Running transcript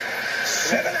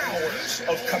7 hours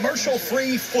of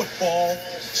commercial-free football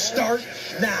start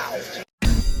now.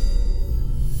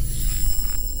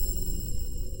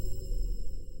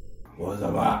 What's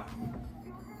up?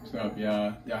 What's up,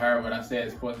 y'all? Y'all heard what I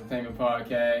said, Sports Entertainment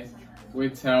Podcast.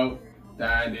 With Tout,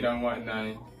 Dying, they don't want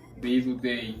none. These will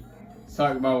be.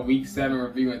 Talk about Week 7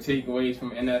 review and takeaways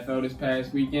from NFL this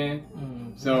past weekend.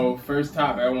 So, first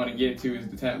topic I want to get to is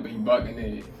the Tampa Bay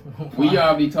Buccaneers. We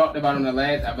already talked about on the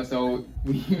last episode.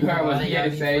 We heard what he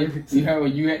had to say. We heard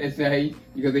what you had to say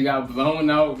because they got blown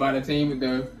out by the team with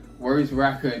the worst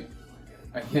record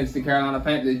against the Carolina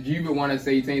Panthers. You would want to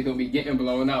say teams gonna be getting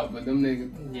blown out, but them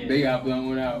niggas, they got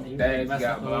blown out. Dads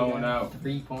got blown out.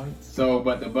 3 points. So,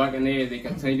 but the Buccaneers, they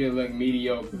continue to look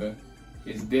mediocre.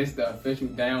 Is this the official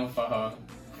downfall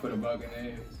for the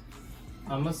Buccaneers?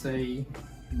 I'm gonna say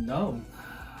no,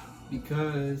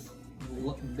 because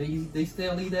they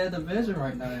still lead that division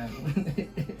right now.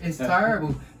 It's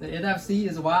terrible. The NFC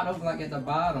is wide open, like at the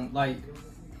bottom. Like,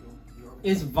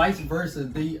 it's vice versa.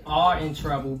 They are in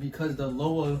trouble because the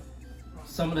lower,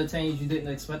 some of the teams you didn't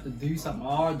expect to do something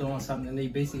are doing something, and they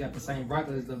basically got the same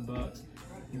record as the Bucs.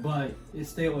 But it's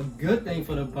still a good thing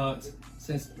for the Bucs,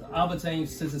 since the other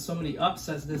teams, since there's so many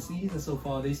upsets this season so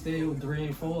far, they still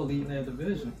 3-4 leading their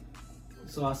division.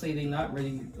 So I say they're not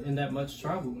really in that much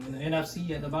trouble. In the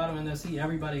NFC, at the bottom of the NFC,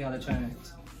 everybody got a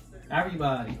chance.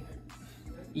 Everybody.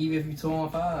 Even if you're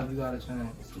 2-5, you got a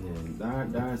chance. Yeah,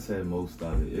 Darren said most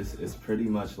of it. It's pretty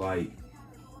much like,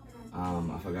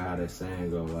 I forgot how that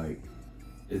saying go. Like,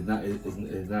 it's not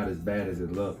as bad as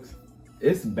it looks.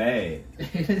 It's bad,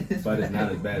 but it's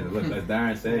not as bad as it looks. As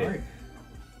Darren said,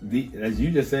 as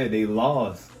you just said, they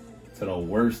lost to the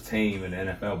worst team in the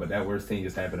NFL, but that worst team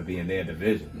just happened to be in their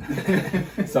division.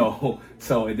 so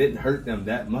it didn't hurt them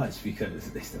that much because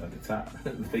they still at the top.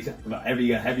 They got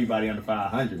everybody under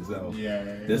 500. So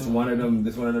this one of them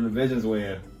divisions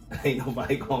where ain't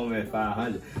nobody going at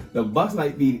 500. The Bucs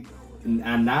might be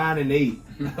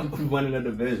 9-8 winning the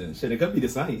division. Shit, it could be the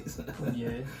Saints. Yeah.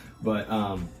 But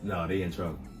no, they in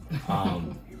trouble.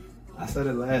 I said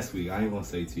it last week. I ain't gonna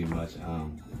say too much.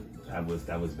 That was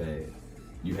bad.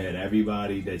 You had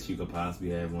everybody that you could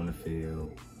possibly have on the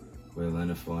field. Will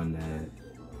Leonard Fournette,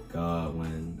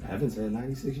 Godwin. Evans had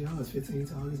 96 yards, 15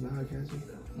 targets, 9 catches.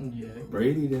 Yeah.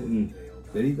 Brady did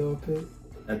he throw a pick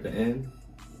at the end?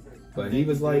 But he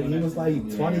was like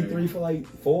 23 for like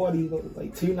 40,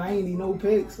 like 290, no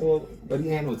picks. But he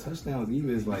had no touchdowns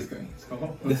either. It's like,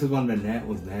 this is one of the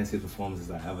most nastiest performances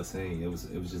I've ever seen. It was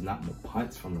just not the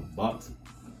punts from the Bucs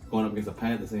going up against the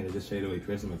Panthers, saying they just traded away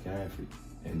Christian McCaffrey,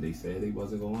 and they said they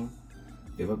wasn't going to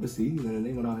give up the season, and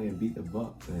they went out here and beat the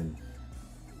Bucs. And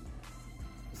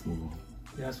let's move on.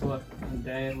 Guess what? In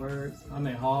dad words, I'm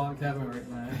in hard Kevin right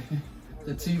now.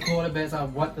 The two quarterbacks I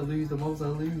want to lose the most are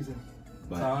losing.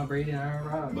 Tom Brady and Aaron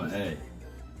Rodgers. But hey,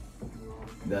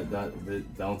 that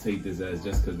don't take this as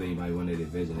just because they might win their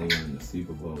division, they win the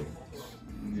Super Bowl.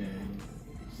 Yeah.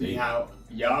 See how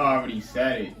y'all already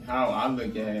said it. How I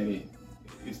look at it,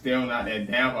 it's still not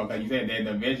that downfall because you said their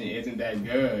division isn't that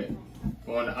good.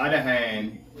 But on the other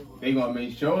hand, they gonna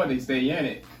make sure they stay in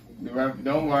it.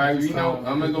 Don't worry, I'm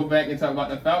gonna go back and talk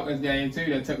about the Falcons game too.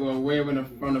 That took away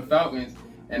from the Falcons.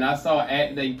 And I saw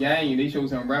at the game, they showed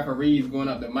some referees going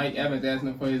up to Mike Evans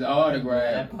asking for his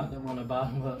autograph. I put them on the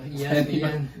bottom of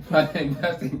ESPN.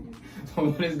 So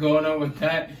what is going on with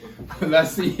that?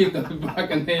 Let's see if the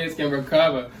Buccaneers can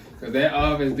recover. Because their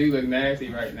offense do look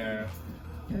nasty right now.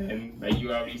 And like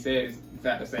you already said, it's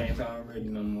not the same Tom Brady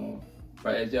no more.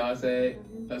 But as y'all said,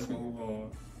 let's move on.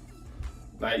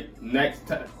 Like, next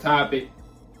topic,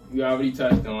 we already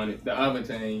touched on it. The other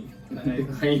team, the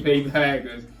Green Bay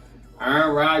Packers.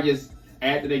 Aaron Rodgers,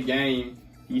 after the game,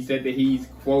 he said that he's,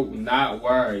 quote, not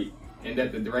worried and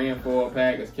that the 3-4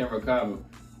 Packers can recover.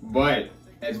 But,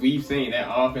 as we've seen,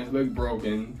 that offense looked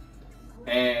broken.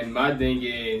 And my thing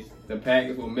is, the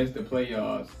Packers will miss the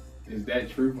playoffs. Is that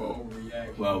true for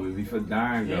overreaction? Well, before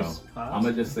Darren go, I'm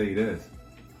going to just say this.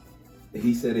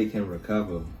 He said they can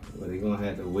recover, but they're going to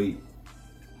have to wait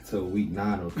till week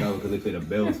 9 to recover because they play the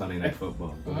Bills Sunday Night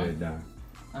Football. Go ahead, Darren.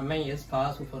 I mean, it's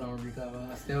possible for them to recover.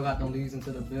 I still got them losing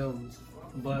to the Bills.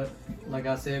 But, like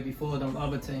I said before, them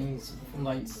other teams from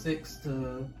like 6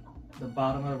 to the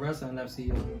bottom of the rest of the NFC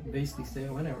are basically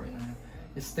still winning right now.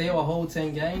 It's still a whole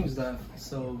 10 games left,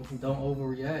 so don't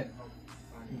overreact.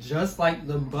 Just like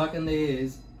the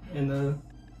Buccaneers and the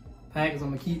Packers, I'm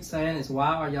going to keep saying this.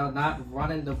 Why are y'all not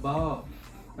running the ball?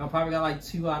 Y'all probably got like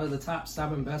 2 out of the top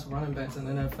 7 best running backs in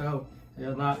the NFL.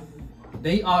 They're not.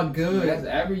 They are good. That's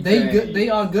everything. They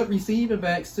are good receiving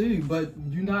backs too, but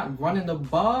you're not running the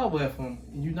ball with them.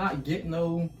 You're not getting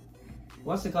no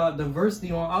what's it called,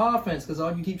 diversity on offense, because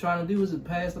all you keep trying to do is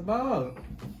pass the ball.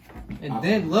 And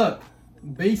then look,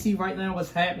 basically right now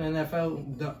what's happening in the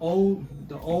NFL, the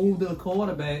older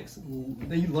quarterbacks,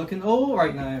 they looking old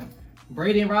right now.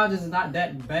 Brady and Rodgers is not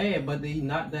that bad, but they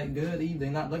not that good either.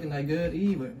 They're not looking that good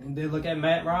either. And then look at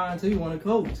Matt Ryan too, one of the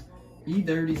coaches. He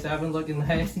 37 looking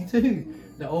nasty too.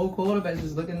 The old quarterbacks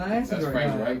is looking nasty That's right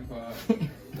now. Frank Reich.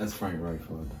 That's Frank Reich.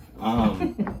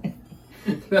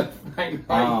 That's Frank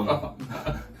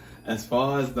Reich. As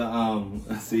far as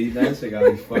the see, that shit got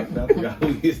me fucked up. I forgot who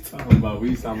he was talking about.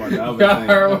 We was talking about the other Y'all thing.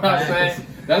 heard what I'm saying?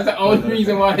 That's the only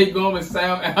reason why they going with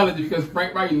Sam Allen, because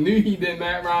Frank Reich knew he did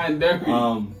Matt Ryan dirty.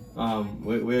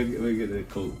 We'll get it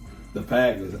cool. The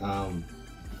Packers,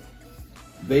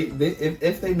 they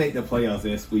if they make the playoffs,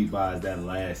 they'll squeak by as that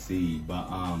last seed. But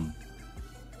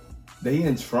they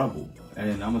in trouble,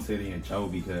 and I'm gonna say they in trouble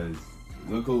because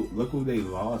look who they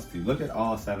lost to. Look at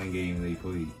all 7 games they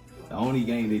played. The only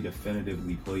game they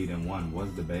definitively played and won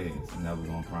was the Bears, and that was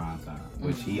on prime time,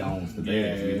 which he owns the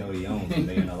Bears. You know he owns them.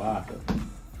 They in the locker.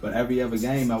 But every other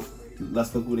game,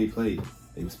 let's look who they played.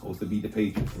 They were supposed to beat the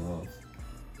Patriots, lost.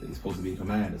 They were supposed to beat the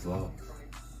Commanders, lost.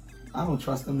 I don't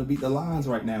trust them to beat the Lions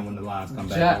right now when the Lions come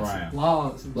back around.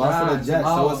 Lost to the Jets,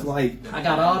 so it's like I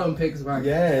got all them picks right.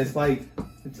 Yeah, it's like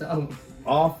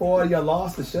all 4 of your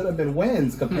losses should have been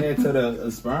wins compared to the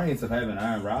experience of having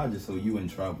Aaron Rodgers, so you in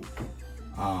trouble.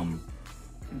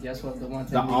 Guess what? The one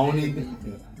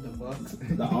thing the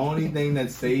Bucs. The only thing that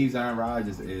saves Aaron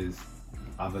Rodgers is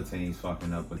other teams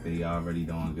fucking up, but they already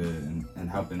doing good and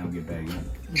helping them get back in.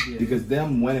 Yeah. Because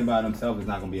them winning by themselves is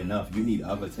not going to be enough. You need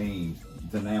other teams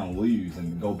to now lose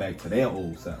and go back to their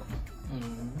old self.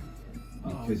 Mm-hmm.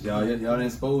 Because y'all didn't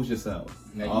expose yourself.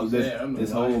 All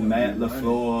this whole Matt LaFleur,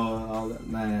 all that,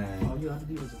 man. All you have to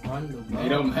do is run the ball. They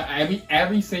don't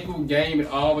every single game and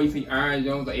always see Aaron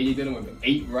Jones or AJ Dillon with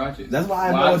 8 rushes. That's why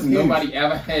I know it's nobody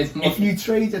ever has more. If you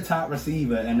trade your top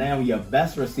receiver and now your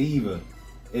best receiver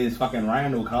is fucking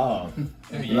Randall Cobb,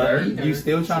 you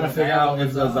still trying to figure out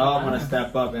if Lazard want to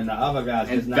step up and the other guys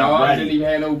just not ready. Didn't even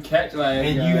have no catch last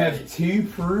And you have 2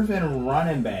 proven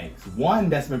running backs. One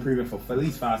that's been proven for at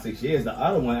least 5-6 years. The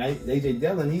other one, AJ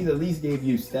Dillon, he's at least gave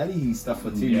you steady stuff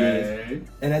for 2 years.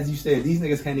 And as you said, these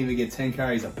niggas can't even get 10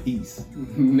 carries a piece.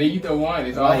 Neither one.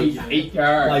 It's always 8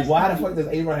 carries. Like, why the fuck does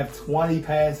Abram have 20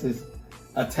 passes,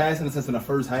 a passing assist in the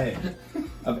first half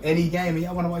of any game? And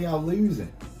y'all wonder why y'all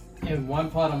losing. And one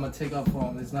part I'm gonna take up for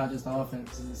them, it's not just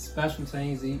offense, it's special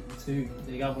teams too.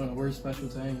 They got one of the worst special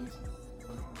teams.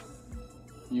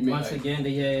 Once again,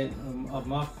 they had a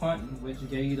muff punt, which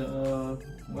gave you the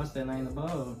what's that name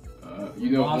above?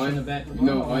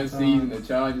 One season the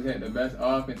Chargers had the best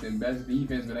offense and best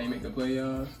defense, but they make the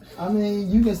playoffs. I mean,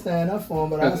 you can stand up for them,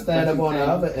 but I stand up on the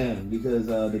other end because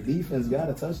the defense got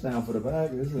a touchdown for the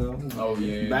Packers. So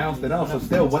bounced it off. So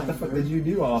still, what the fuck did you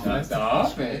do offense?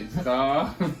 That's the offense.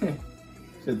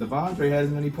 Shit, Davante has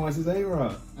as many points as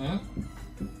A-Rod.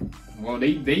 Well,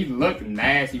 they look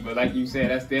nasty, but like you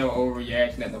said, that's still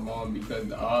overreaction at the moment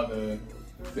because of all the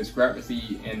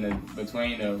discrepancy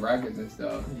between the records and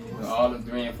stuff. Yes. All the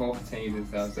 3 and 4 teams and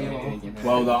stuff.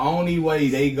 Well, the only way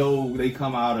they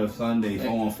come out of Sunday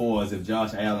 4-4 is if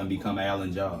Josh Allen become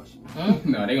Allen Josh.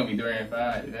 No, they're gonna be 3 and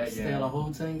 5. Still the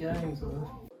whole 10 games.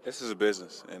 This is a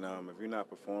business, and if you're not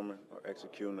performing or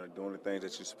executing or doing the things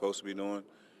that you're supposed to be doing,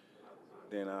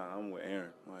 then I'm with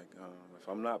Aaron. Like, if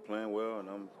I'm not playing well and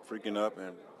I'm freaking up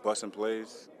and busting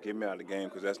plays, get me out of the game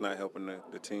because that's not helping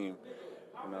the team.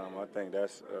 And I think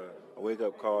that's a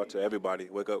wake-up call to everybody,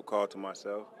 wake-up call to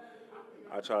myself.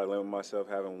 I try to limit myself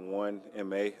having 1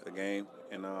 MA a game,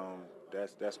 and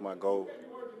that's my goal.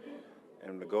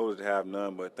 And the goal is to have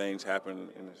none, but things happen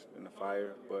in the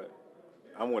fire. But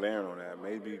I'm with Aaron on that.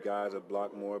 Maybe guys that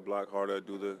block more, block harder,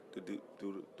 do the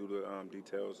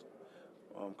details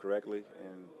correctly.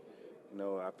 And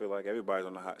I feel like everybody's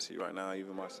on the hot seat right now,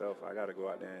 even myself. I got to go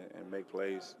out there and make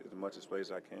plays as much as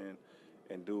plays as I can.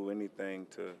 And do anything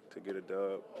to get a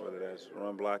dub, whether that's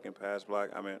run blocking, pass block.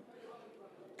 I mean,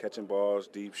 catching balls,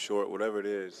 deep, short, whatever it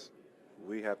is,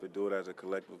 we have to do it as a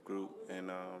collective group.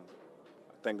 And I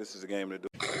think this is a game to do.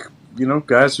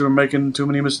 Guys who are making too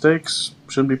many mistakes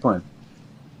shouldn't be playing.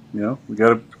 We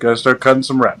gotta start cutting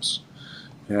some reps.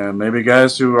 And maybe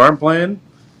guys who aren't playing,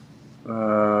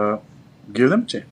 give them a chance.